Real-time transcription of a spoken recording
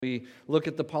We look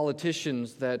at the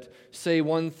politicians that say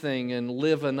one thing and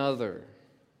live another.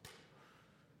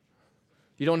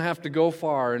 You don't have to go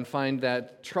far and find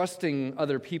that trusting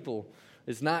other people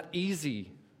is not easy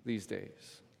these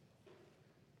days.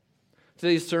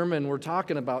 Today's sermon, we're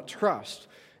talking about trust,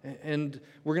 and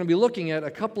we're going to be looking at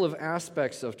a couple of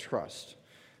aspects of trust.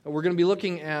 We're going to be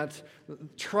looking at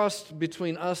trust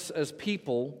between us as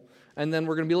people, and then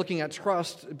we're going to be looking at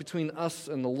trust between us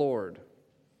and the Lord.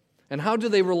 And how do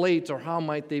they relate, or how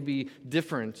might they be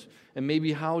different? And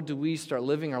maybe how do we start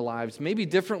living our lives maybe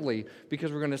differently,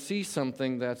 because we're going to see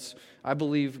something that's, I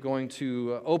believe, going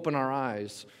to open our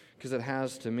eyes, because it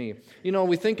has to me. You know,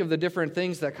 we think of the different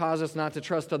things that cause us not to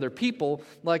trust other people,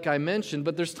 like I mentioned,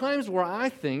 but there's times where I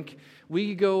think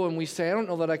we go and we say, I don't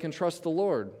know that I can trust the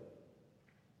Lord.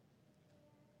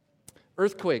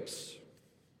 Earthquakes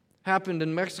happened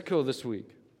in Mexico this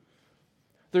week.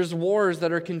 There's wars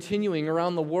that are continuing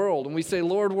around the world, and we say,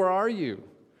 Lord, where are you?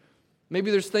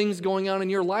 Maybe there's things going on in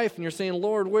your life, and you're saying,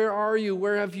 Lord, where are you?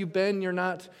 Where have you been? You're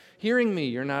not hearing me.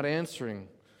 You're not answering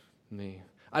me.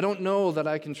 I don't know that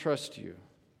I can trust you.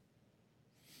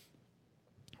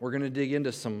 We're going to dig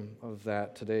into some of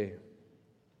that today.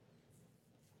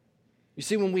 You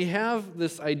see, when we have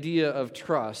this idea of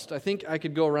trust, I think I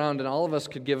could go around and all of us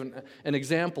could give an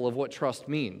example of what trust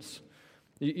means.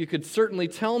 You could certainly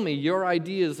tell me your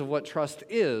ideas of what trust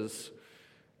is,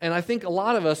 and I think a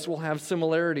lot of us will have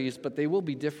similarities, but they will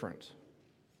be different.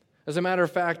 As a matter of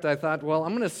fact, I thought, well,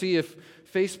 I'm going to see if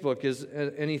Facebook is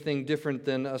anything different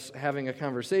than us having a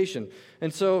conversation.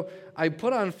 And so I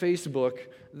put on Facebook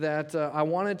that I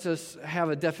wanted to have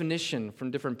a definition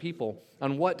from different people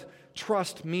on what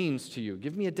trust means to you.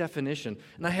 Give me a definition.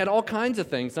 And I had all kinds of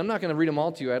things. I'm not going to read them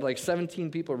all to you. I had like 17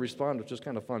 people respond, which was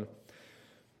kind of fun.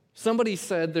 Somebody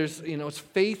said it's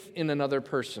faith in another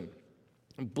person,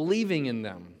 believing in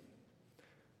them.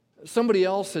 Somebody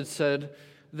else had said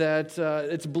that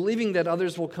it's believing that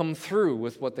others will come through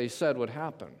with what they said would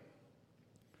happen.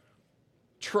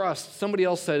 Trust, somebody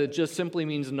else said it just simply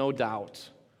means no doubt.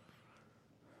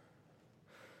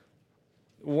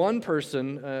 One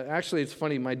person, actually it's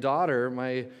funny, my daughter,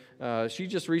 she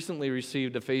just recently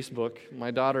received a Facebook.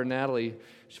 My daughter Natalie,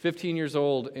 she's 15 years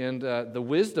old, and the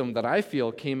wisdom that I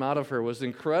feel came out of her was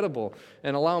incredible.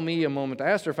 And allow me a moment. I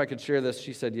asked her if I could share this.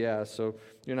 She said, yeah, so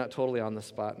you're not totally on the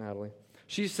spot, Natalie.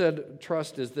 She said,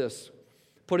 trust is this: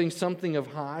 putting something of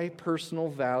high personal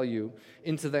value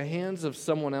into the hands of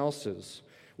someone else's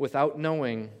without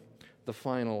knowing the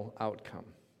final outcome.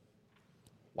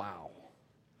 Wow.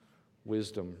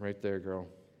 Wisdom right there, girl.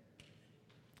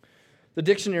 The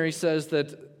dictionary says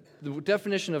that the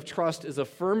definition of trust is a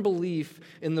firm belief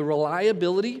in the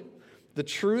reliability, the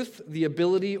truth, the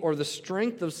ability, or the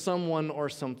strength of someone or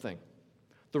something.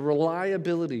 The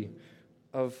reliability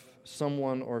of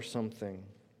someone or something.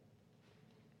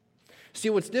 See,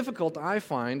 what's difficult, I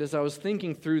find, as I was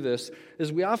thinking through this,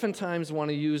 is we oftentimes want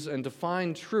to use and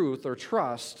define truth or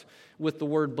trust with the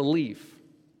word belief.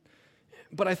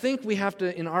 But I think we have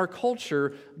to, in our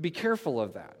culture, be careful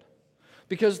of that.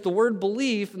 Because the word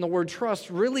belief and the word trust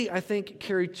really, I think,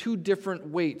 carry two different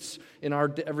weights in our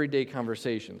everyday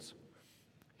conversations.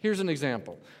 Here's an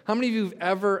example. How many of you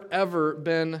have ever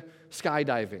been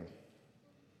skydiving?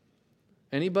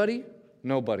 Anybody?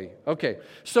 Nobody. Okay,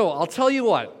 so I'll tell you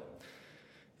what.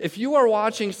 If you are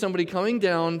watching somebody coming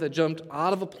down that jumped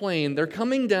out of a plane, they're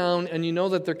coming down and you know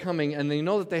that they're coming and they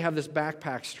know that they have this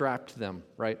backpack strapped to them,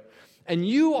 right? And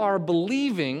you are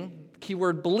believing,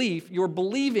 keyword belief, you're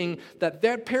believing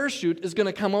that parachute is going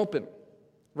to come open,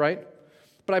 right?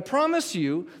 But I promise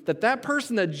you that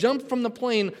person that jumped from the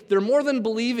plane, they're more than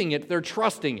believing it, they're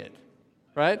trusting it,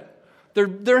 right?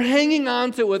 They're hanging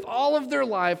on to it with all of their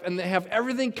life, and they have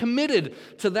everything committed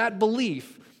to that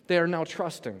belief. They are now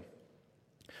trusting.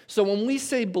 So when we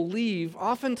say believe,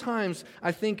 oftentimes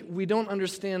I think we don't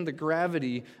understand the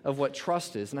gravity of what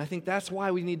trust is. And I think that's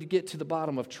why we need to get to the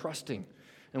bottom of trusting.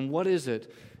 And what is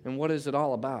it? And what is it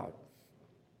all about?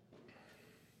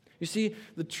 You see,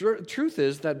 the truth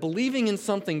is that believing in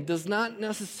something does not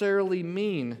necessarily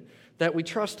mean that we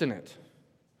trust in it.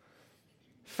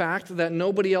 Fact that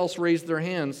nobody else raised their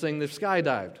hand saying they've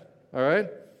skydived. All right?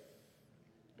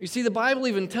 You see, the Bible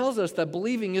even tells us that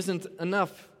believing isn't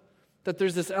enough. That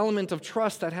there's this element of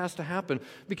trust that has to happen.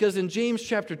 Because in James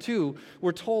chapter 2,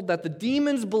 we're told that the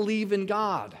demons believe in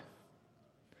God,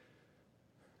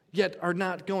 yet are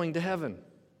not going to heaven.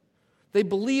 They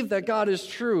believe that God is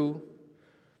true,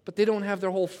 but they don't have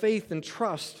their whole faith and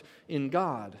trust in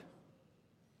God.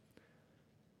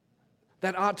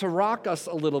 That ought to rock us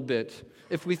a little bit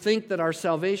if we think that our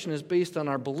salvation is based on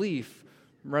our belief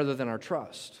rather than our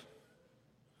trust.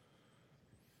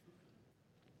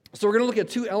 So we're going to look at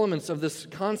two elements of this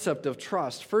concept of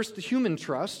trust. First, the human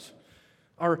trust,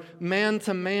 our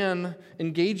man-to-man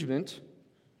engagement.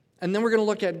 And then we're going to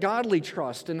look at godly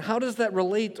trust and how does that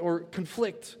relate or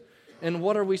conflict, and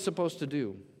what are we supposed to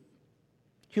do?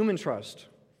 Human trust.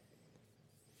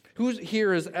 Who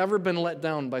here has ever been let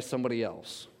down by somebody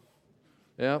else?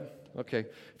 Yeah? Okay.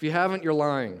 If you haven't, you're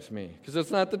lying to me, because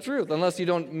it's not the truth, unless you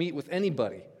don't meet with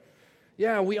anybody.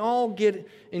 Yeah, we all get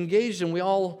engaged and we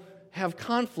all have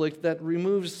conflict that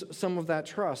removes some of that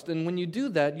trust. And when you do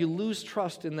that, you lose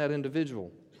trust in that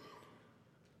individual.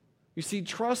 You see,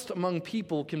 trust among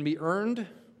people can be earned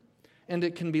and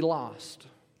it can be lost.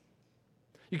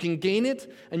 You can gain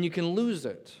it and you can lose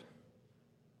it.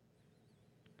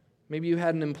 Maybe you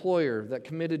had an employer that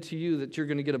committed to you that you're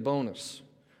going to get a bonus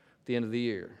at the end of the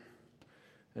year,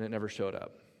 and it never showed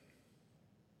up.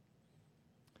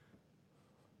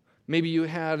 Maybe you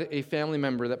had a family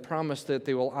member that promised that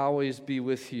they will always be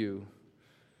with you,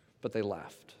 but they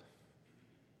left.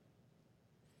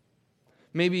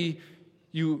 Maybe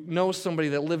you know somebody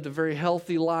that lived a very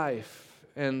healthy life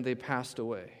and they passed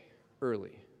away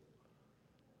early.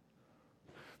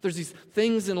 There's these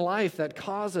things in life that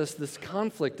cause us this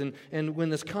conflict, and when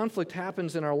this conflict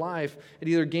happens in our life, it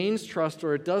either gains trust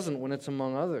or it doesn't when it's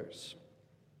among others.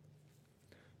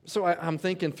 So I'm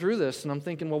thinking through this, and I'm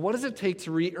thinking, well, what does it take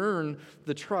to re-earn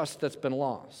the trust that's been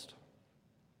lost?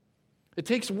 It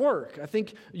takes work. I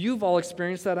think you've all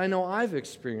experienced that. I know I've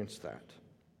experienced that.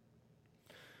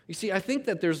 You see, I think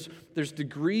that there's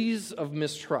degrees of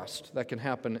mistrust that can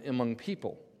happen among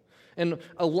people. And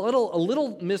a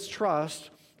little mistrust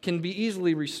can be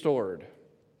easily restored.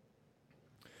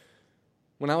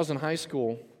 When I was in high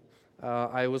school,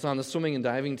 I was on the swimming and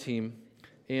diving team.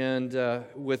 And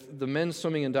with the men's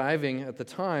swimming and diving at the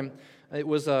time, it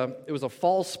was a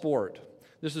fall sport.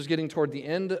 This was getting toward the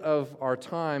end of our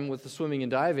time with the swimming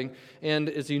and diving. And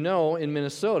as you know, in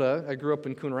Minnesota, I grew up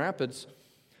in Coon Rapids.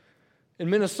 In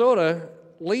Minnesota,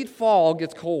 late fall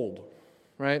gets cold,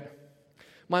 right?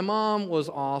 My mom was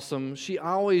awesome. She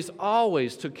always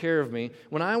took care of me.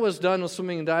 When I was done with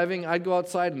swimming and diving, I'd go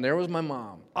outside and there was my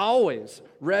mom, always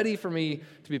ready for me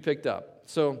to be picked up.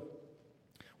 So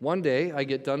one day, I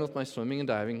get done with my swimming and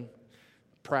diving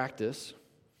practice,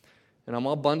 and I'm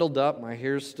all bundled up. My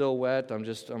hair's still wet.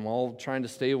 I'm all trying to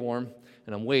stay warm,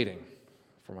 and I'm waiting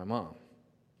for my mom.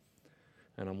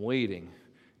 And I'm waiting,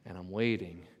 and I'm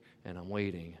waiting, and I'm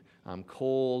waiting. I'm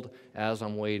cold. As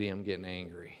I'm waiting, I'm getting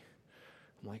angry.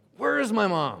 I'm like, where is my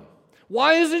mom?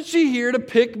 Why isn't she here to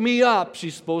pick me up?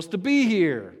 She's supposed to be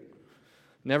here.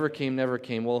 Never came.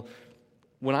 Well,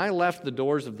 when I left the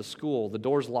doors of the school, the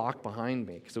doors locked behind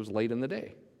me because it was late in the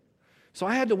day. So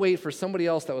I had to wait for somebody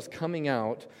else that was coming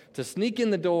out to sneak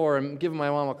in the door and give my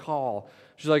mom a call.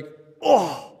 She's like,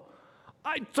 oh,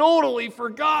 I totally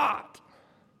forgot.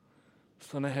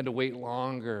 So then I had to wait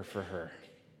longer for her.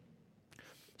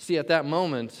 See, at that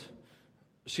moment,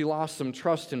 she lost some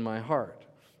trust in my heart.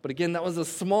 But again, that was a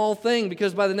small thing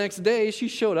because by the next day, she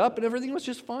showed up and everything was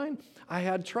just fine. I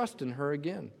had trust in her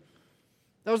again.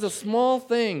 That was a small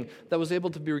thing that was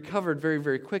able to be recovered very,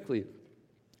 very quickly.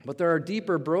 But there are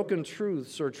deeper broken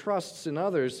truths or trusts in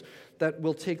others that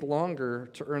will take longer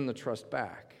to earn the trust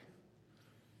back.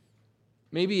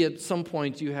 Maybe at some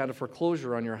point you had a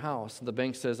foreclosure on your house, and the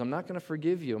bank says, I'm not going to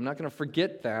forgive you. I'm not going to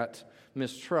forget that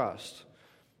mistrust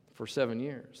for 7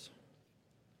 years.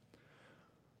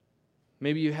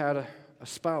 Maybe you had a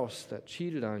spouse that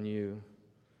cheated on you.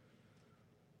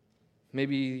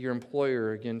 Maybe your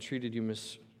employer, again, treated you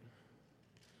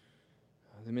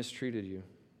they mistreated you.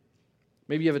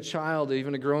 Maybe you have a child,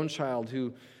 even a grown child,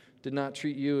 who did not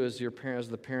treat you as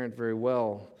the parent very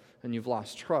well, and you've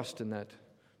lost trust in that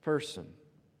person.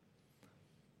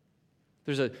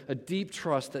 There's a deep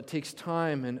trust that takes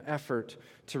time and effort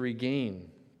to regain.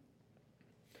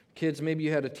 Kids, maybe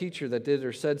you had a teacher that did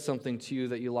or said something to you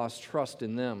that you lost trust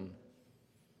in them.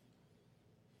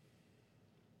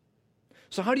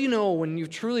 So how do you know when you've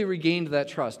truly regained that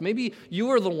trust? Maybe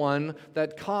you are the one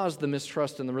that caused the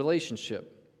mistrust in the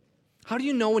relationship. How do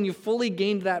you know when you fully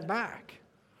gained that back?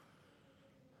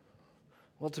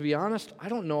 Well, to be honest, I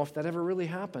don't know if that ever really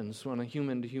happens on a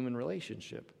human-to-human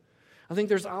relationship. I think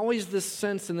there's always this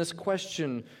sense and this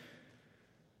question,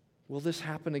 will this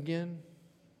happen again?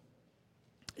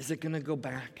 Is it going to go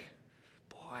back?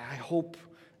 Boy, I hope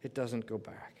it doesn't go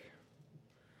back.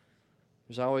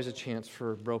 There's always a chance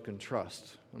for broken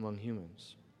trust among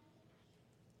humans.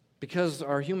 Because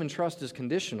our human trust is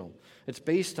conditional. It's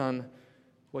based on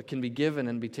what can be given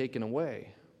and be taken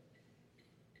away.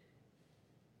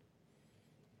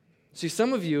 See,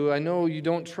 some of you, I know you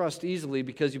don't trust easily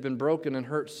because you've been broken and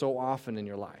hurt so often in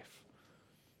your life.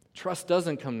 Trust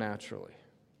doesn't come naturally.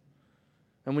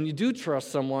 And when you do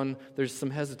trust someone, there's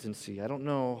some hesitancy. I don't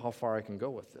know how far I can go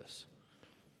with this.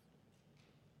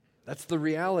 That's the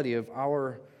reality of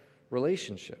our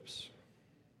relationships.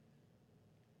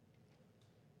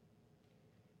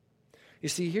 You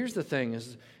see, here's the thing,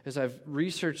 as I've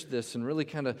researched this and really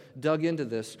kind of dug into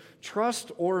this,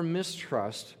 trust or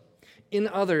mistrust in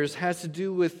others has to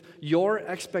do with your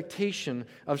expectation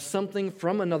of something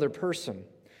from another person,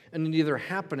 and it either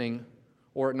happening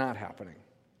or it not happening.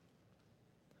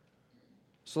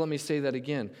 So let me say that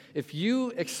again. If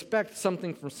you expect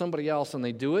something from somebody else and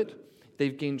they do it,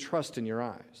 they've gained trust in your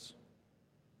eyes.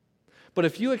 But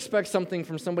if you expect something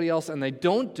from somebody else and they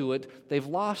don't do it, they've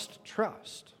lost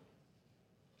trust.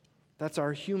 That's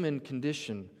our human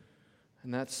condition,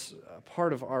 and that's a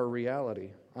part of our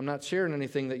reality. I'm not sharing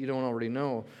anything that you don't already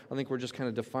know. I think we're just kind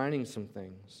of defining some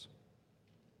things.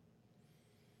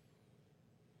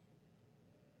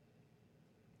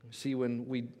 See, when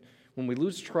we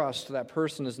lose trust, that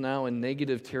person is now in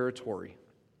negative territory,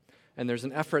 and there's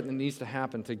an effort that needs to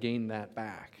happen to gain that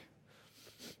back.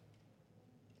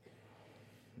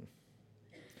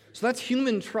 So that's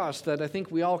human trust that I think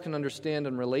we all can understand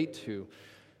and relate to.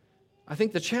 I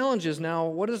think the challenge is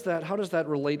now, how does that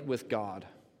relate with God?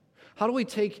 How do we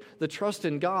take the trust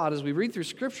in God? As we read through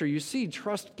Scripture, you see,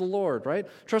 trust the Lord, right?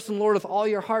 Trust in the Lord with all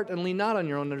your heart and lean not on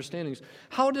your own understandings.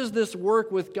 How does this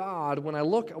work with God when I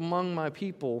look among my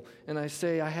people and I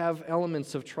say I have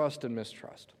elements of trust and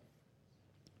mistrust?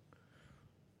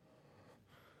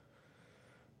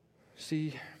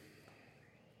 See,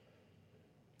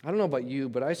 I don't know about you,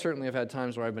 but I certainly have had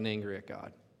times where I've been angry at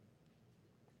God.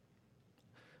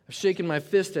 I've shaken my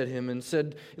fist at him and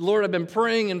said, Lord, I've been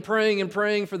praying and praying and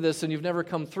praying for this, and you've never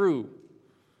come through.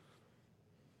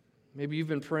 Maybe you've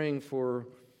been praying for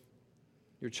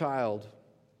your child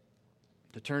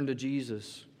to turn to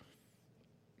Jesus,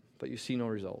 but you see no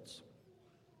results.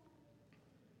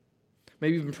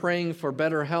 Maybe you've been praying for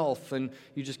better health, and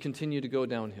you just continue to go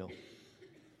downhill.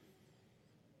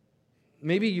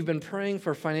 Maybe you've been praying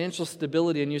for financial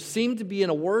stability, and you seem to be in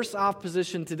a worse off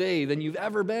position today than you've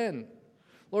ever been.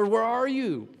 Lord, where are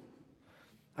you?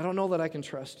 I don't know that I can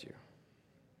trust you.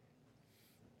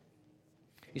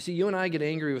 You see, you and I get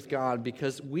angry with God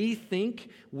because we think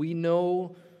we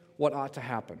know what ought to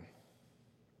happen.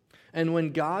 And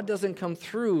when God doesn't come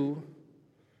through,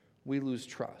 we lose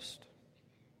trust.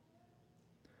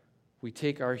 We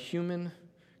take our human,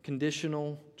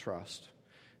 conditional trust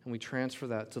and we transfer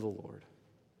that to the Lord.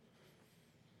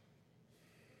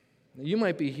 You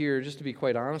might be here, just to be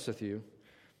quite honest with you,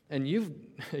 and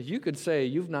you could say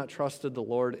you've not trusted the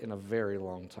Lord in a very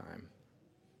long time.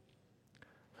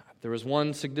 There was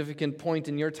one significant point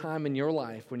in your time in your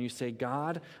life when you say,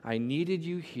 God, I needed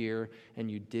you here,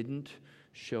 and you didn't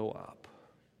show up.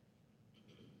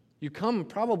 You come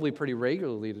probably pretty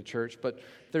regularly to church, but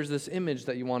there's this image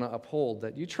that you want to uphold,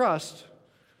 that you trust,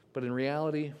 but in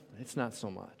reality, it's not so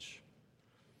much.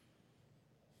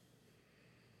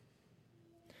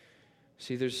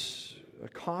 See, there's a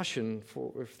caution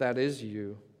for if that is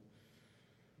you,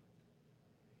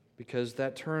 because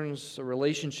that turns a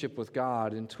relationship with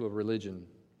God into a religion,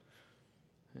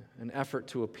 an effort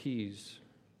to appease.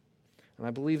 And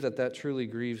I believe that that truly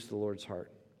grieves the Lord's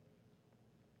heart.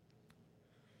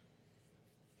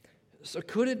 So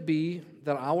could it be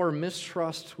that our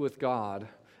mistrust with God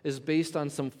is based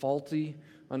on some faulty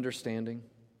understanding?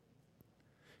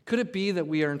 Could it be that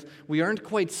we aren't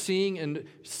quite seeing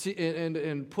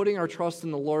and putting our trust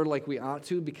in the Lord like we ought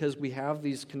to because we have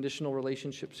these conditional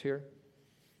relationships here?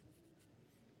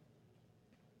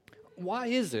 Why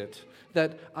is it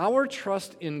that our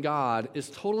trust in God is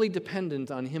totally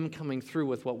dependent on Him coming through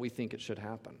with what we think it should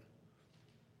happen?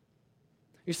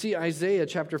 You see, Isaiah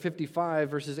chapter 55,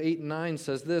 verses 8 and 9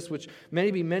 says this, which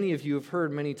maybe many of you have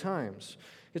heard many times.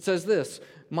 It says this,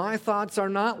 my thoughts are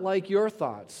not like your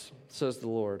thoughts, says the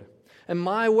Lord, and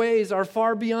my ways are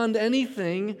far beyond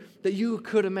anything that you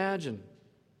could imagine.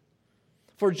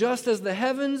 For just as the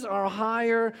heavens are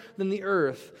higher than the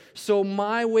earth, so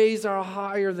my ways are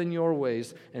higher than your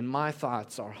ways, and my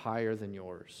thoughts are higher than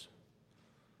yours.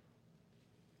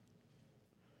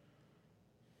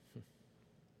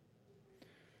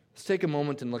 Let's take a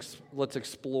moment and let's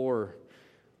explore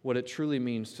what it truly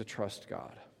means to trust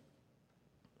God.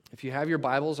 If you have your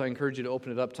Bibles, I encourage you to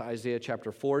open it up to Isaiah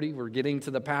chapter 40. We're getting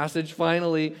to the passage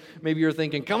finally. Maybe you're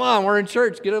thinking, come on, we're in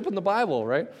church. Get open the Bible,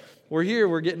 right? We're here.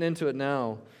 We're getting into it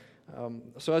now.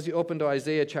 So as you open to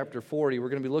Isaiah chapter 40, we're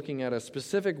going to be looking at a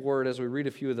specific word as we read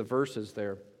a few of the verses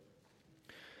there.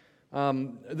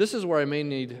 This is where I may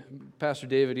need Pastor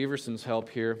David Everson's help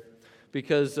here.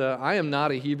 because I am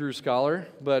not a Hebrew scholar,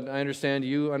 but I understand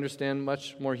you understand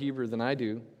much more Hebrew than I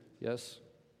do. Yes?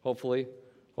 Hopefully?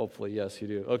 Hopefully, yes, you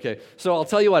do. Okay, so I'll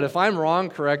tell you what, if I'm wrong,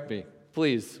 correct me,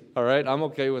 please. All right? I'm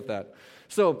okay with that.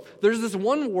 So there's this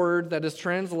one word that is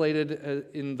translated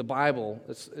in the Bible.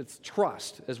 It's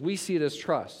trust, as we see it as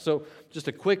trust. So just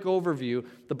a quick overview.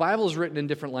 The Bible is written in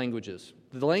different languages.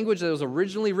 The language that it was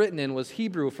originally written in was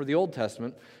Hebrew for the Old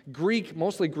Testament, Greek,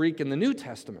 mostly Greek in the New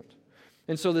Testament.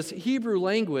 And so this Hebrew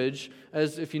language,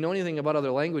 as if you know anything about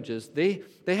other languages, they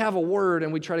have a word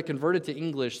and we try to convert it to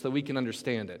English so we can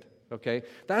understand it. Okay?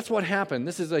 That's what happened.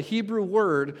 This is a Hebrew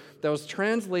word that was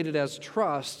translated as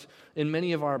trust in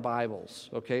many of our Bibles.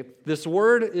 Okay? This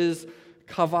word is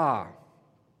kavah.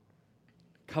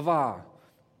 Kavah.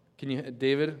 Can you,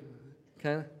 David?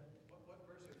 Okay?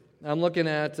 I'm looking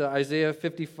at Isaiah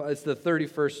 55. It's the 40,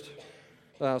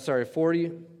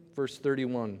 verse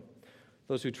 31.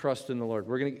 Those who trust in the Lord.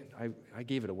 I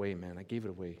gave it away, man. I gave it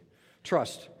away.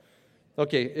 Trust.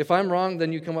 Okay, if I'm wrong,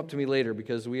 then you come up to me later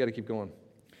because we got to keep going.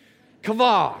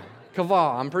 Kavah.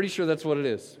 Kavah. I'm pretty sure that's what it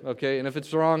is. Okay, and if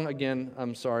it's wrong, again,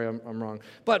 I'm sorry, I'm wrong.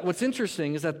 But what's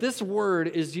interesting is that this word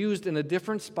is used in a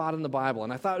different spot in the Bible,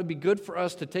 and I thought it would be good for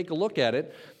us to take a look at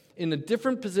it in a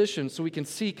different position so we can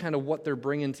see kind of what they're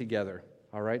bringing together.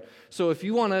 All right? So if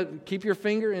you want to keep your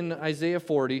finger in Isaiah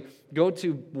 40, go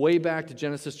to way back to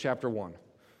Genesis chapter 1.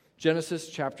 Genesis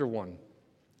chapter 1,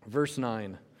 verse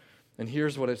 9. And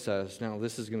here's what it says. Now,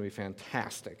 this is going to be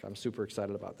fantastic. I'm super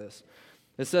excited about this.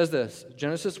 It says this,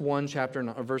 Genesis 1,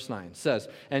 verse 9, says,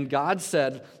 "And God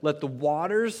said, let the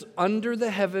waters under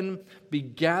the heaven be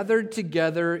gathered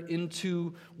together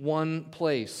into one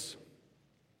place."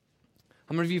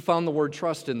 How many of you found the word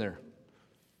trust in there?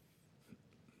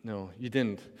 No, you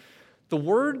didn't. The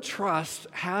word trust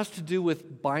has to do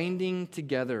with binding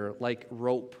together like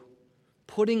rope,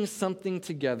 putting something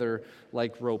together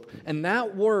like rope. And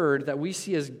that word that we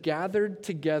see as gathered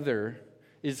together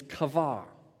is kavah.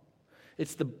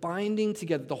 It's the binding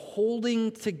together, the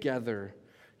holding together.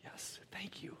 Yes,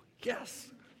 thank you.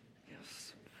 Yes,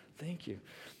 thank you.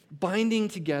 Binding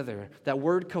together, that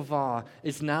word kavah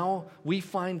is now, we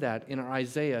find that in our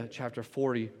Isaiah chapter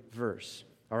 40 verse.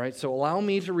 All right, so allow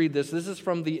me to read this. This is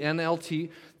from the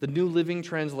NLT, the New Living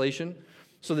Translation.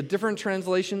 So the different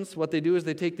translations, what they do is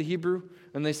they take the Hebrew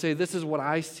and they say, this is what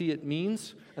I see it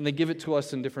means, and they give it to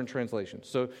us in different translations.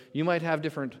 So you might have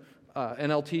different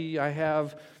NLT,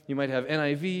 you might have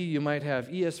NIV, you might have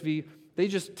ESV. They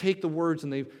just take the words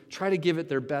and they try to give it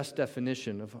their best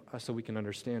definition so we can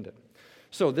understand it.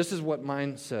 So this is what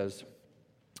mine says.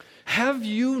 "Have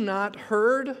you not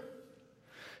heard?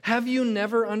 Have you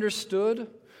never understood?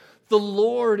 The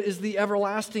Lord is the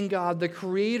everlasting God, the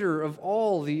creator of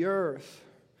all the earth.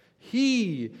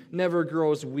 He never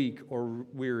grows weak or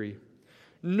weary.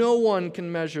 No one can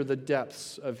measure the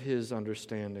depths of his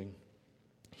understanding.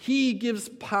 He gives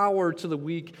power to the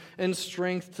weak and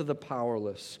strength to the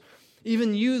powerless.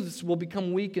 Even youths will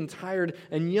become weak and tired,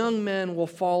 and young men will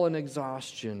fall in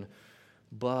exhaustion.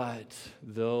 But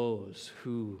those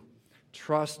who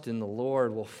trust in the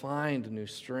Lord will find new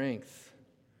strength.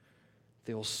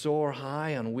 They will soar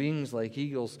high on wings like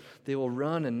eagles. They will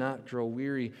run and not grow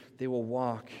weary. They will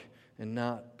walk and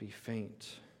not be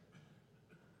faint."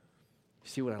 You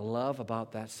see what I love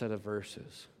about that set of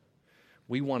verses?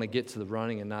 We want to get to the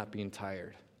running and not being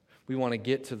tired. We want to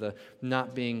get to the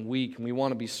not being weak, and we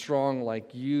want to be strong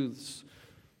like youths.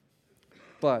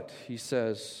 But he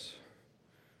says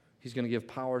he's going to give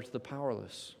power to the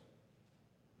powerless.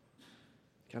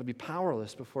 Got to be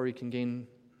powerless before you can gain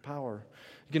power.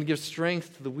 He's going to give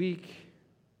strength to the weak.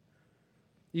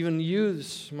 Even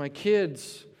youths, my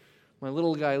kids, my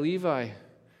little guy Levi,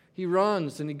 he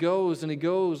runs and he goes and he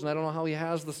goes, and I don't know how he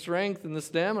has the strength and the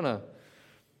stamina.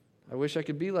 I wish I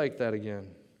could be like that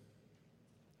again.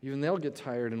 Even they'll get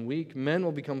tired and weak. Men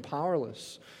will become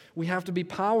powerless. We have to be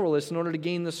powerless in order to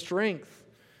gain the strength.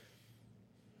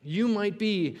 You might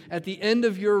be at the end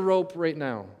of your rope right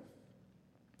now.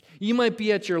 You might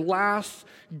be at your last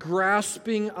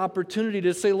grasping opportunity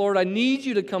to say, "Lord, I need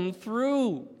you to come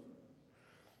through.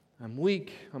 I'm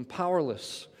weak. I'm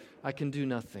powerless. I can do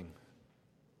nothing."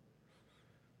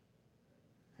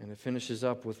 And it finishes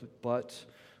up with, "But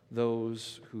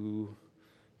those who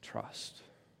trust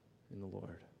in the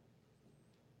Lord."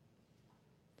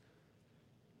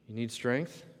 You need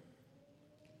strength?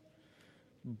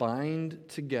 Bind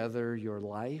together your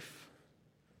life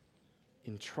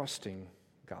in trusting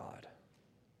God.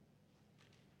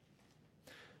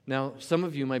 Now, some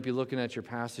of you might be looking at your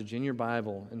passage in your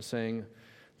Bible and saying,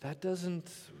 it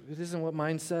isn't what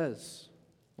mine says.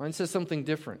 Mine says something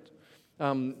different.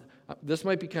 This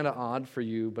might be kind of odd for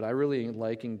you, but I really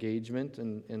like engagement,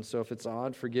 and so if it's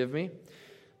odd, forgive me.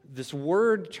 This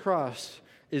word trust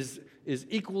is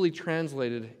equally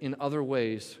translated in other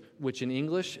ways, which in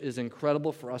English is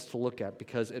incredible for us to look at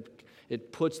because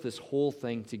it puts this whole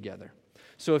thing together.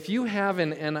 So if you have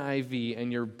an NIV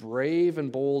and you're brave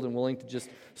and bold and willing to just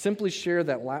simply share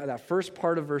that first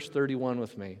part of verse 31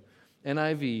 with me,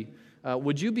 NIV,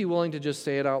 would you be willing to just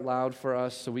say it out loud for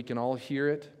us so we can all hear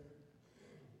it?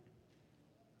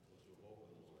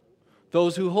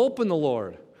 Those who hope in the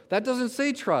Lord. That doesn't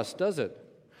say trust, does it?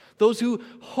 Those who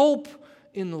hope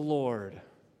in the Lord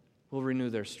will renew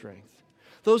their strength.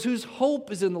 Those whose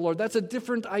hope is in the Lord. That's a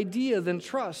different idea than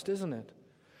trust, isn't it?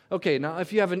 Okay, now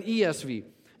if you have an ESV,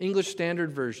 English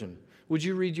Standard Version, would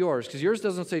you read yours? Because yours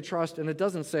doesn't say trust and it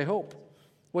doesn't say hope.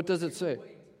 What does it say?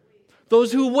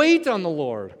 Those who wait on the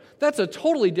Lord. That's a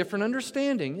totally different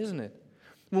understanding, isn't it?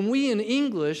 When we in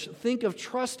English think of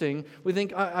trusting, we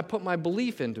think, I put my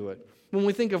belief into it. When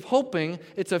we think of hoping,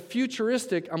 it's a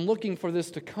futuristic, I'm looking for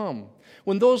this to come.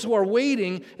 When those who are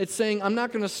waiting, it's saying, I'm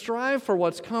not going to strive for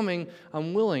what's coming,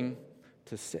 I'm willing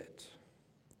to sit.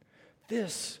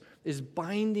 This is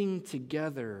binding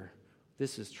together.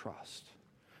 This is trust.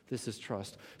 This is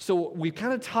trust. So we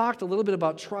kind of talked a little bit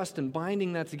about trust and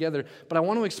binding that together, but I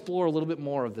want to explore a little bit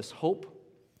more of this hope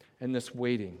and this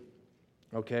waiting.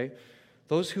 Okay?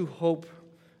 Those who hope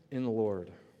in the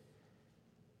Lord.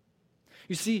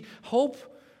 You see, hope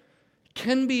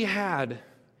can be had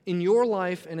in your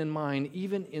life and in mine,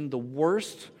 even in the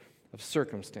worst of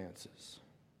circumstances.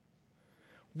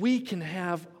 We can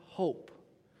have hope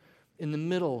in the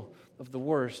middle of the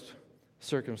worst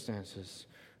circumstances,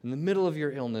 in the middle of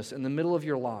your illness, in the middle of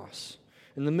your loss,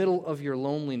 in the middle of your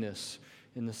loneliness,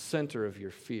 in the center of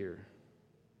your fear.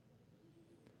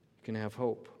 You can have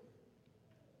hope.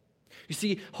 You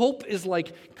see, hope is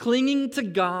like clinging to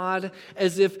God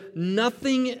as if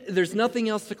there's nothing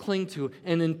else to cling to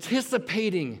and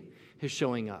anticipating His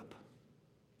showing up.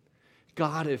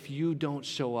 God, if you don't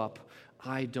show up,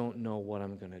 I don't know what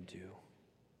I'm going to do.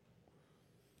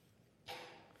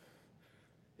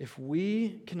 If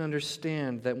we can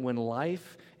understand that when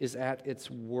life is at its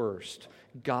worst,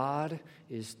 God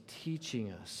is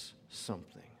teaching us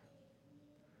something.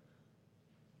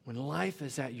 When life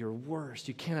is at your worst,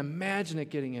 you can't imagine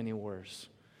it getting any worse.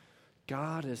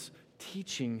 God is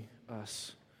teaching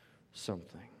us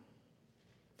something.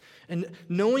 And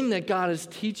knowing that God is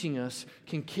teaching us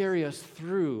can carry us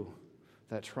through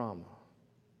that trauma.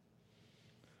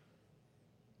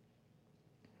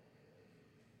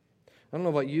 I don't know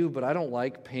about you, but I don't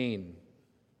like pain.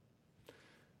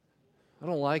 I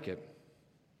don't like it.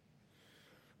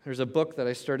 There's a book that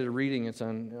I started reading. It's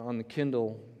on the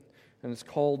Kindle, and it's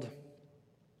called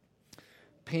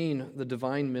Pain, the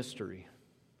Divine Mystery.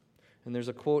 And there's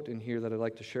a quote in here that I'd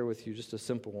like to share with you, just a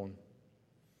simple one.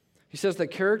 He says that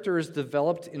character is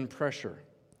developed in pressure.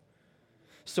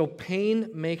 So pain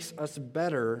makes us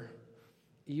better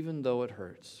even though it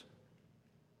hurts.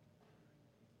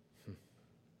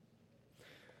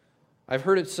 I've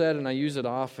heard it said, and I use it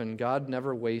often, God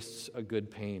never wastes a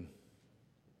good pain.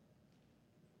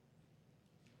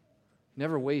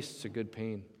 Never wastes a good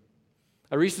pain.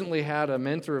 I recently had a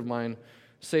mentor of mine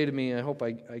say to me, I hope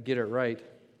I get it right.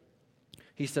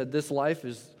 He said, this life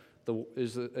is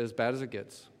as bad as it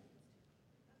gets.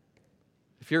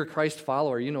 If you're a Christ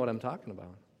follower, you know what I'm talking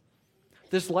about.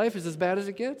 This life is as bad as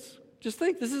it gets. Just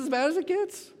think, this is as bad as it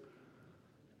gets.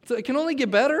 So it can only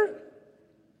get better.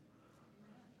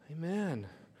 Amen.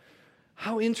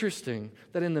 How interesting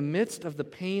that in the midst of the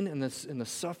pain and the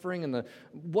suffering and the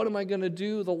what am I going to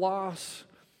do, the loss,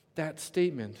 that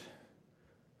statement,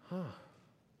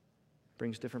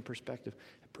 brings different perspective.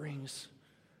 It brings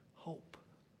hope,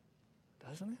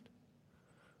 doesn't it?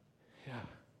 Yeah.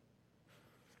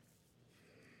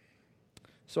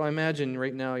 So I imagine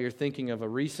right now you're thinking of a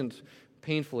recent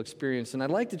painful experience, and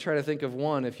I'd like to try to think of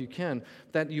one, if you can,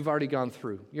 that you've already gone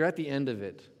through. You're at the end of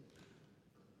it.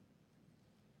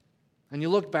 And you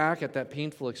look back at that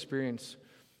painful experience.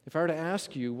 If I were to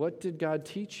ask you, what did God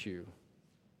teach you?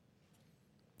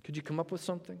 Could you come up with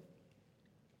something?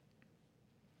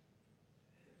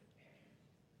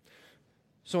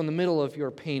 So in the middle of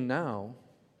your pain now,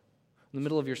 in the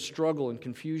middle of your struggle and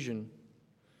confusion,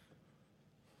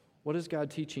 what is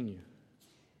God teaching you?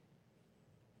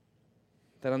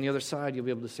 That on the other side, you'll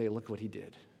be able to say, look what He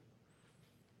did.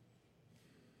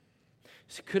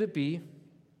 So could it be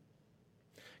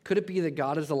that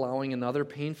God is allowing another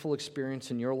painful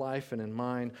experience in your life and in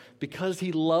mine because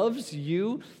He loves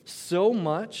you so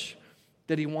much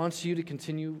that He wants you to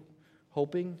continue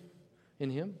hoping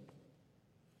in Him?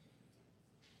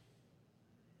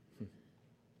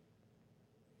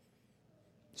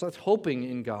 So that's hoping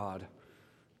in God,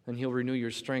 and He'll renew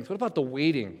your strength. What about the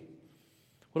waiting?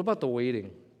 What about the waiting?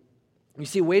 You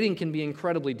see, waiting can be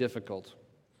incredibly difficult.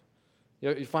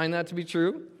 You find that to be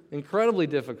true? Incredibly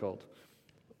difficult.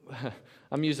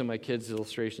 I'm using my kids'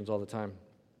 illustrations all the time.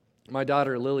 My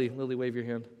daughter, Lily, wave your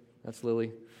hand. That's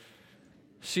Lily.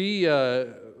 She,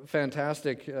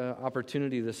 fantastic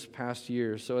opportunity this past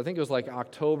year. So I think it was like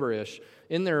October-ish.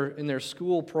 In their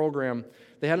school program,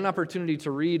 they had an opportunity to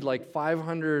read like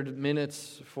 500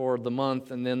 minutes for the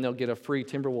month, and then they'll get a free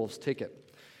Timberwolves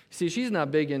ticket. See, she's not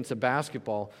big into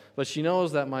basketball, but she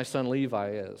knows that my son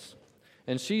Levi is.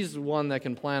 And she's one that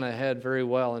can plan ahead very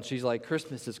well, and she's like,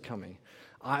 Christmas is coming.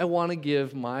 I want to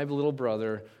give my little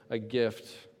brother a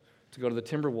gift to go to the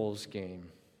Timberwolves game.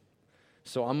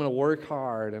 So I'm going to work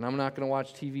hard, and I'm not going to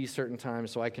watch TV certain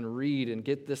times so I can read and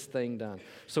get this thing done.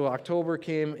 So October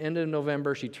came, end of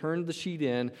November, she turned the sheet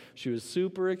in. She was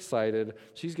super excited.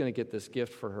 She's going to get this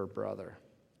gift for her brother.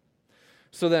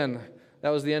 So then, that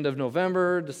was the end of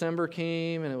November. December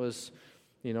came, and it was,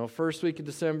 first week of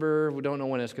December. We don't know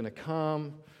when it's going to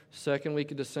come. Second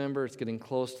week of December, it's getting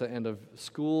close to the end of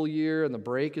school year, and the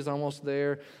break is almost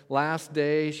there. Last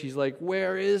day, she's like,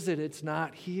 where is it? It's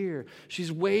not here.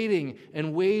 She's waiting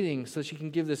and waiting so she can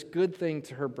give this good thing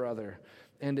to her brother.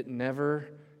 And it never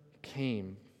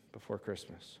came before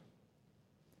Christmas.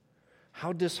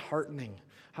 How disheartening.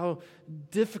 How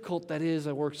difficult that is.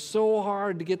 I worked so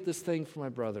hard to get this thing for my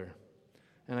brother,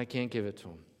 and I can't give it to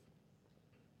him.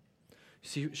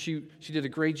 She did a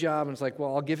great job, and it's like,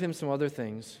 well, I'll give him some other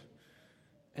things,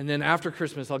 and then after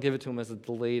Christmas, I'll give it to him as a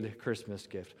delayed Christmas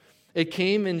gift. It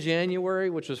came in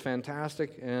January, which was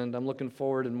fantastic, and I'm looking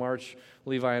forward in March.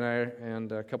 Levi and I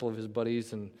and a couple of his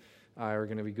buddies and I are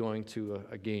going to be going to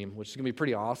a game, which is going to be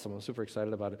pretty awesome. I'm super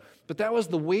excited about it. But that was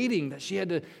the waiting that she had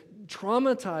to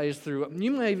traumatize through. You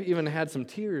might have even had some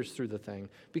tears through the thing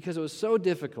because it was so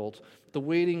difficult. The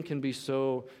waiting can be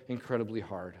so incredibly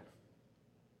hard.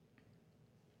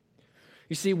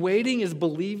 You see, waiting is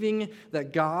believing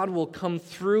that God will come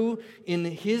through in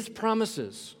His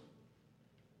promises,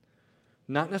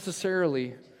 not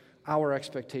necessarily our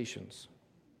expectations.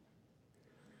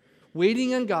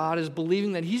 Waiting on God is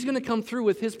believing that He's going to come through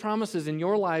with His promises in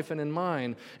your life and in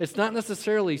mine. It's not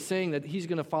necessarily saying that He's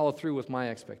going to follow through with my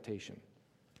expectation.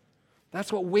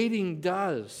 That's what waiting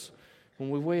does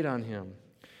when we wait on Him.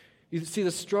 You see, the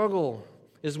struggle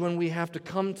is when we have to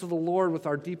come to the Lord with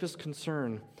our deepest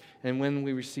concern and when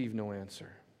we receive no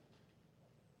answer.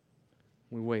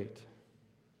 We wait.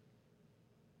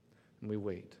 And we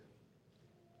wait.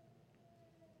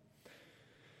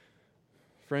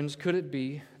 Friends, could it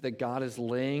be that God is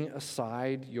laying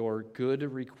aside your good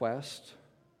request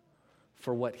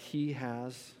for what He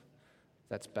has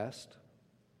that's best?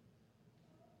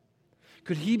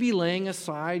 Could He be laying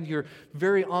aside your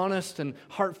very honest and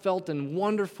heartfelt and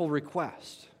wonderful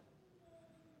request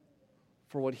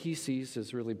for what He sees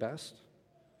as really best?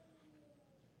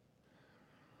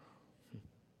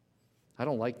 I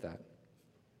don't like that.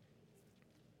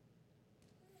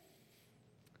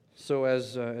 So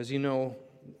as you know,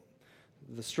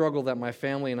 the struggle that my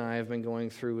family and I have been going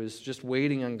through is just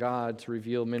waiting on God to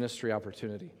reveal ministry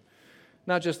opportunity.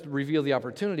 Not just reveal the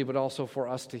opportunity, but also for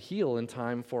us to heal in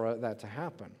time for that to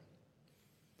happen.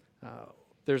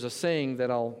 There's a saying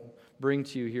that I'll bring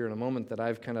to you here in a moment that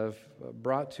I've kind of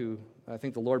brought to, I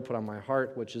think the Lord put on my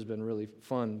heart, which has been really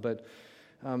fun. But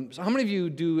so how many of you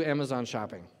do Amazon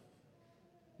shopping?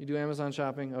 You do Amazon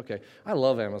shopping? Okay. I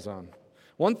love Amazon.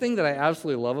 One thing that I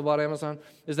absolutely love about Amazon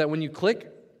is that when you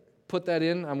put that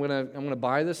in, I'm gonna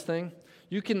buy this thing,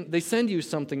 they send you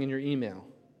something in your email.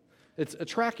 It's a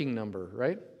tracking number,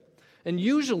 right? And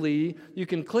usually you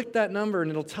can click that number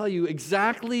and it'll tell you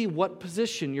exactly what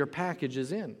position your package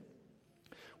is in.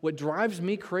 What drives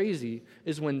me crazy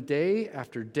is when day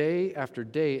after day after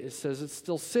day it says it's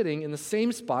still sitting in the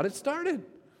same spot it started.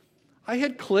 I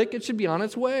hit click, it should be on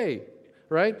its way,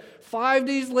 right? 5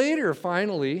 days later,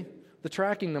 finally, the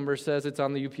tracking number says it's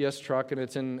on the UPS truck and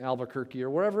it's in Albuquerque or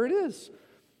wherever it is.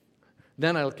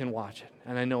 Then I can watch it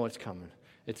and I know it's coming.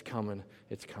 It's coming.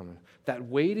 It's coming. That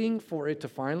waiting for it to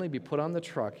finally be put on the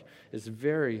truck is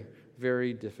very,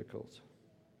 very difficult.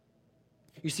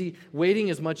 You see, waiting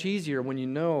is much easier when you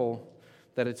know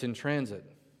that it's in transit.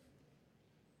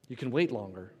 You can wait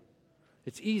longer.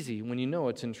 It's easy when you know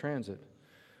it's in transit.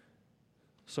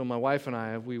 So my wife and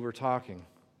I, we were talking.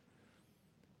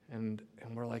 And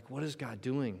we're like, what is God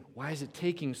doing? Why is it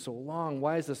taking so long?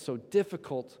 Why is this so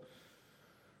difficult?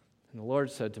 And the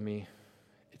Lord said to me,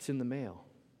 it's in the mail.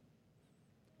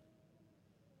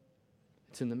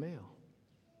 It's in the mail.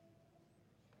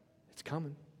 It's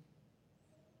coming.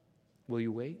 Will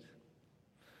you wait?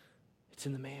 It's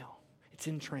in the mail. It's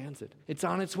in transit. It's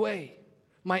on its way.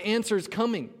 My answer is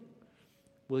coming.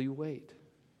 Will you wait?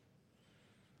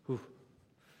 Ooh,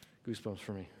 goosebumps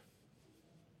for me.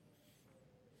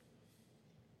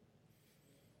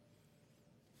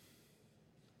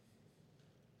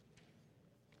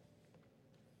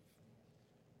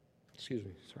 Excuse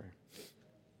me, sorry.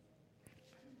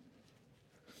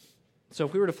 So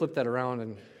if we were to flip that around,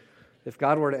 and if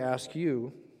God were to ask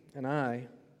you and I,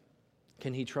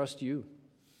 can he trust you?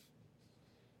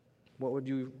 What would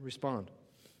you respond?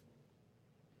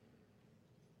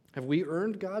 Have we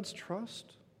earned God's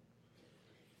trust?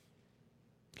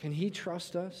 Can he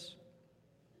trust us?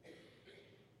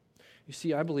 You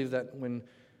see, I believe that when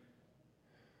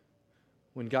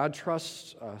God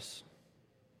trusts us,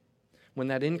 when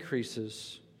that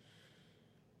increases,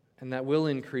 and that will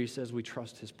increase as we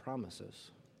trust his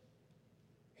promises.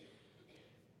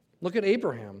 Look at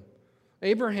Abraham.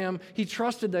 Abraham, he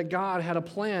trusted that God had a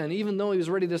plan, even though he was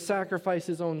ready to sacrifice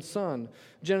his own son.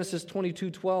 Genesis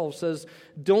 22:12 says,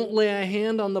 "Don't lay a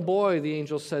hand on the boy," the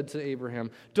angel said to Abraham.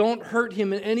 "Don't hurt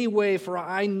him in any way, for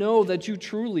I know that you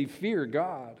truly fear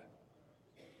God."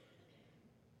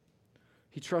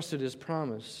 He trusted his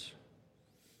promise.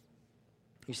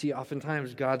 You see,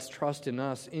 oftentimes God's trust in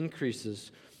us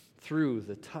increases through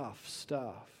the tough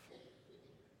stuff.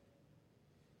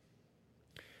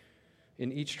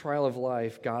 In each trial of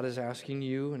life, God is asking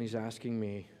you and he's asking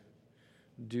me,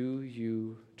 do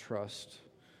you trust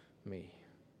me?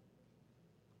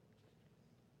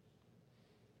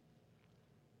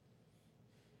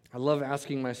 I love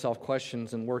asking myself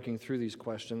questions and working through these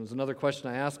questions. Another question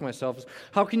I ask myself is,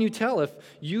 how can you tell if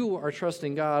you are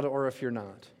trusting God or if you're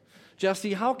not?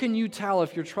 Jesse, how can you tell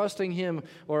if you're trusting him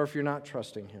or if you're not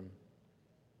trusting him?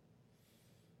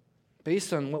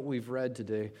 Based on what we've read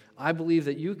today, I believe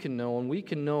that you can know and we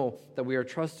can know that we are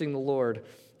trusting the Lord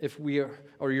if we are,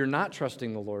 or you're not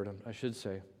trusting the Lord, I should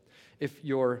say, if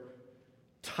you're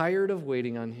tired of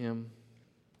waiting on him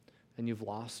and you've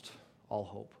lost all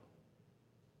hope.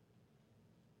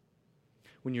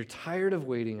 When you're tired of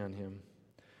waiting on him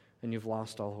and you've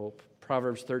lost all hope.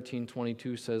 Proverbs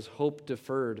 13:22 says, "Hope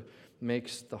deferred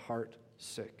makes the heart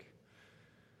sick."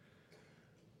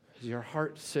 Is your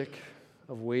heart sick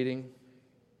of waiting?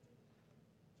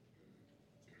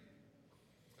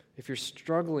 If you're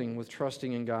struggling with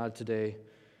trusting in God today,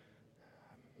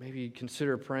 maybe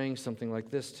consider praying something like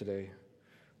this today.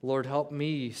 Lord, help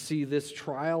me see this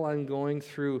trial I'm going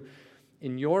through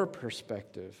in your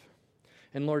perspective.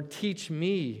 And Lord, teach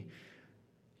me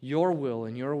your will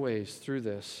and your ways through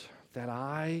this, that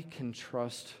I can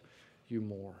trust you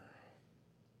more.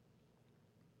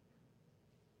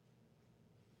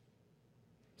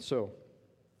 So,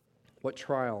 what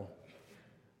trial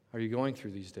are you going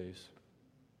through these days?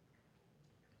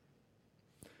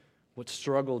 What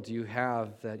struggle do you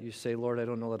have that you say, Lord, I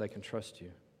don't know that I can trust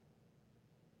you?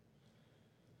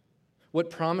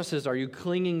 What promises are you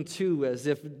clinging to as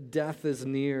if death is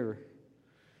near,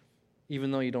 even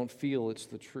though you don't feel it's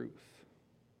the truth?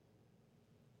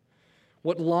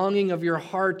 What longing of your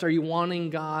heart are you wanting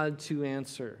God to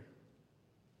answer?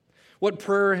 What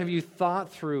prayer have you thought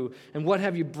through, and what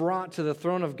have you brought to the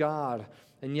throne of God,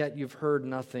 and yet you've heard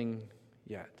nothing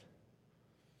yet?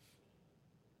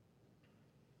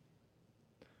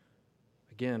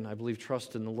 Again, I believe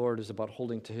trust in the Lord is about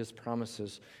holding to his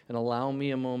promises. And allow me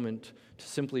a moment to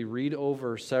simply read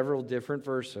over several different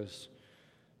verses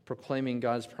proclaiming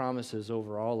God's promises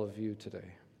over all of you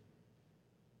today.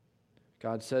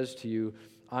 God says to you,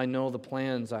 I know the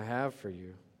plans I have for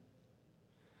you.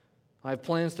 I have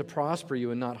plans to prosper you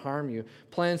and not harm you,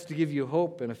 plans to give you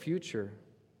hope and a future.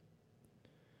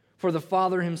 For the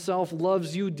Father himself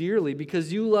loves you dearly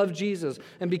because you love Jesus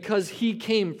and because he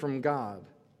came from God.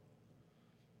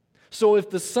 So if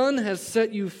the Son has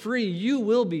set you free, you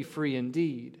will be free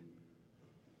indeed.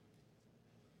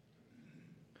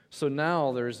 So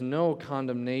now there is no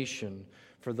condemnation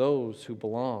for those who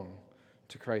belong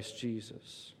to Christ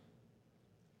Jesus.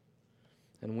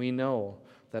 And we know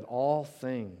that all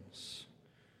things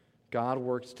God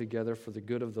works together for the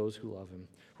good of those who love him,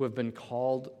 who have been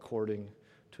called according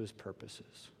to his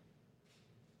purposes.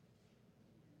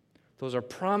 Those are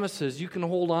promises you can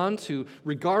hold on to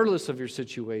regardless of your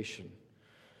situation.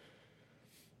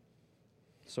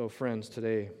 So, friends,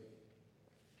 today,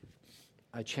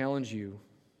 I challenge you,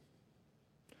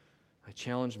 I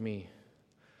challenge me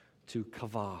to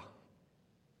kavah.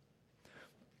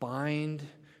 Bind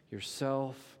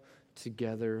yourself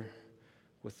together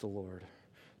with the Lord.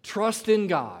 Trust in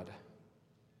God.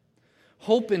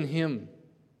 Hope in him.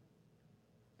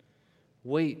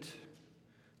 Wait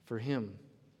for him.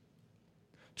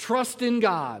 Trust in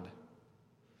God.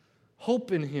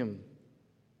 Hope in Him.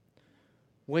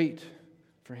 Wait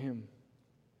for Him.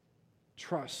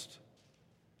 Trust,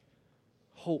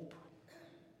 hope,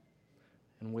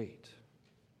 and wait.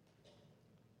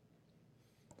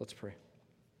 Let's pray.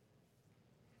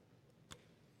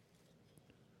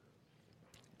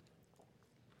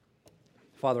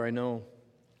 Father, I know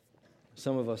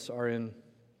some of us are in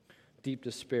deep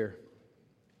despair.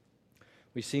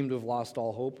 We seem to have lost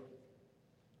all hope.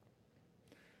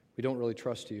 We don't really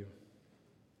trust you.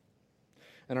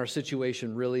 And our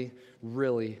situation really,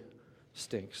 really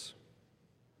stinks.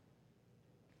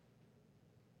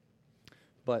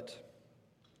 But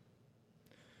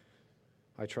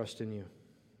I trust in you.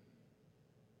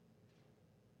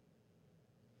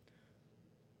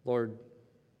 Lord,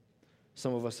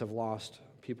 some of us have lost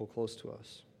people close to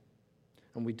us,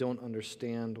 and we don't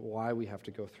understand why we have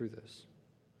to go through this.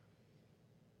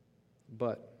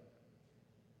 But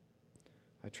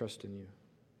I trust in you.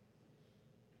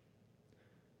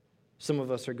 Some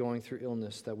of us are going through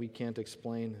illness that we can't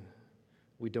explain,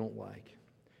 we don't like.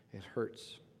 It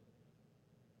hurts.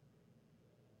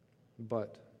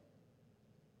 But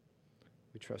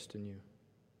we trust in you.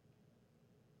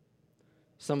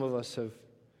 Some of us have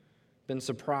been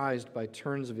surprised by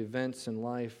turns of events in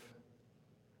life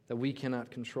that we cannot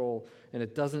control, and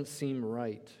it doesn't seem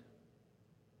right.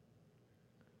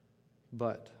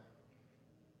 But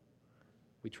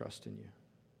we trust in you.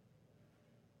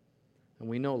 And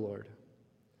we know, Lord,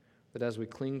 that as we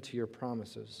cling to your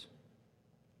promises,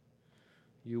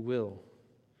 you will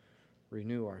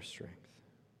renew our strength.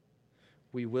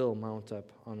 We will mount up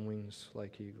on wings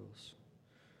like eagles.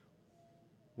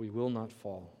 We will not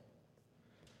fall,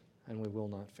 and we will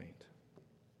not faint.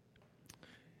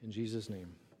 In Jesus'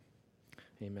 name,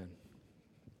 amen.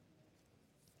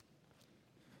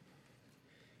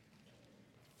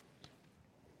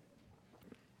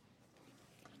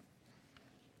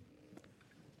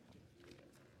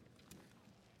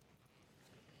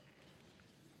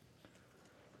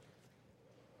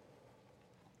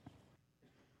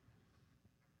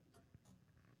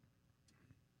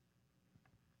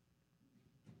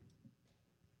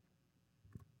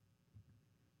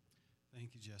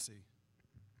 Thank you, Jesse.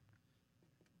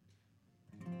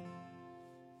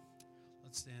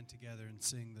 Let's stand together and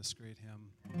sing this great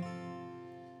hymn.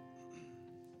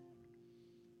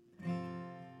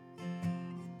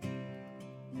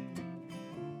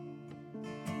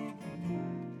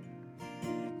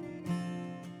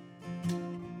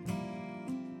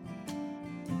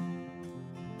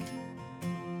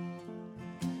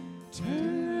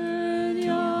 Turn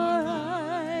your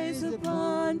eyes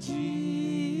upon Jesus.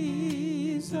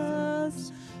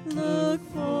 Look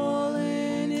full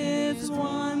in his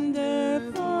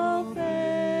wonderful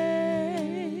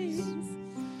face,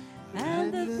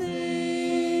 and the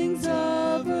things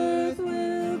of earth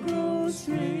will grow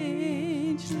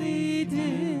strangely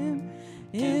dim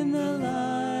in the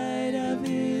light of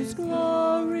his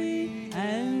glory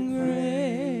and grace.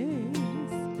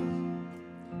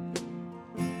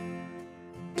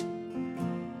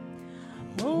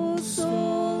 Oh,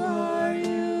 soul, are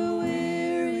you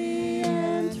weary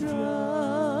and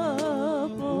troubled?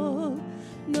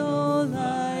 No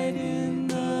light in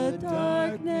the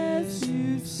darkness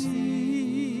you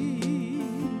see.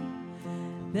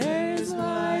 There's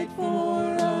light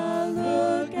for a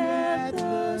look at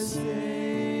the Savior,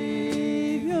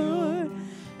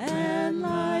 and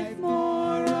life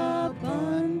more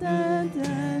abundant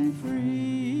and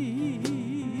free.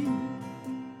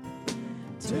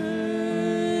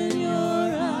 Turn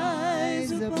your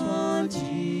eyes upon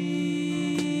Jesus.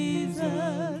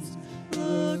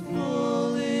 Look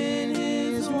full in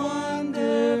his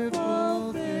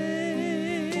wonderful face,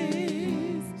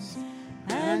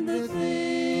 and the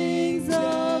things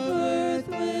of earth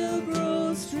will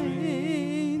grow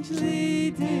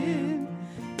strangely dim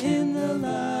in the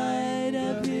light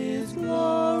of his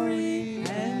glory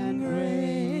and grace.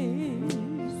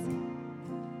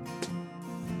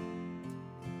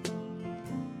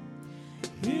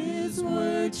 His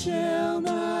word shall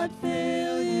not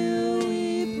fail you,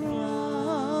 he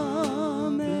promised.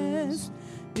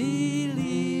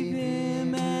 Believe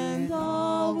him and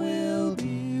all will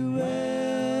be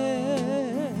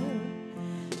well.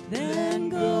 Then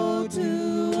go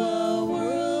to a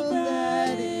world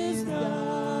that is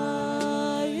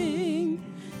dying,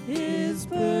 his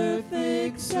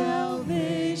perfect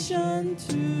salvation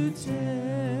to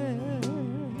tell.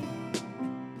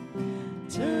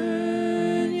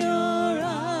 Turn your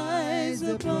eyes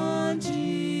upon Jesus.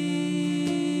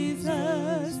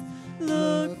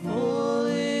 Look full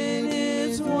in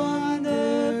his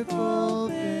wonderful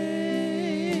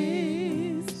face,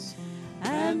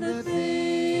 and and the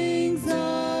things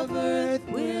of earth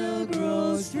will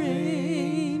grow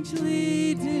strangely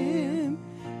dim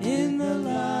in the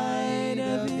light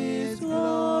of His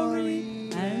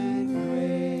glory and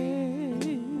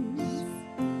grace.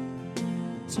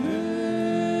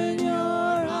 Turn your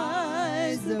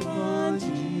eyes upon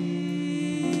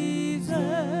Jesus,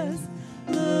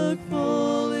 look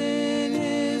full in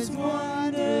His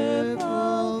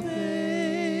wonderful face,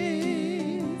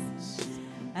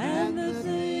 and the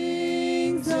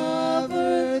things of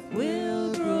earth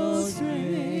will grow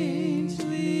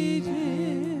strangely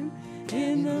dim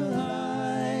in the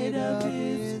light of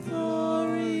His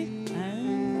glory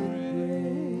and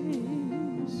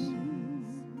grace.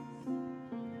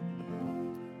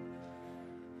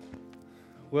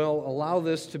 Well, allow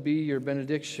this to be your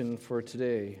benediction for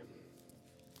today.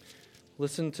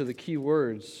 Listen to the key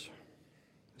words.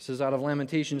 This is out of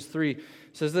Lamentations 3. It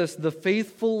says this: "The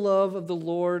faithful love of the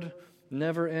Lord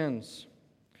never ends.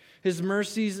 His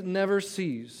mercies never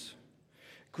cease.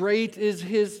 Great is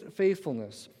His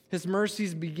faithfulness. His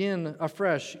mercies begin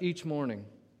afresh each morning.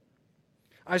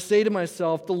 I say to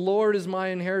myself, the Lord is my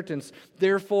inheritance.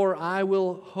 Therefore I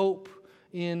will hope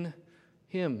in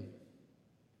Him.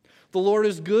 The Lord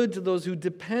is good to those who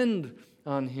depend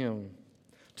on Him,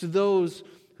 to those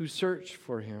who search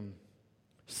for Him.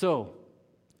 So,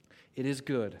 it is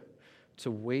good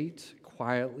to wait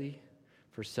quietly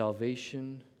for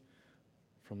salvation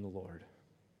from the Lord."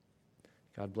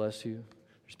 God bless you.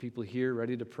 There's people here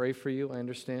ready to pray for you, I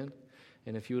understand.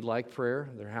 And if you would like prayer,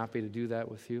 they're happy to do that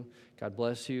with you. God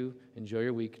bless you. Enjoy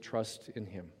your week. Trust in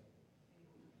Him.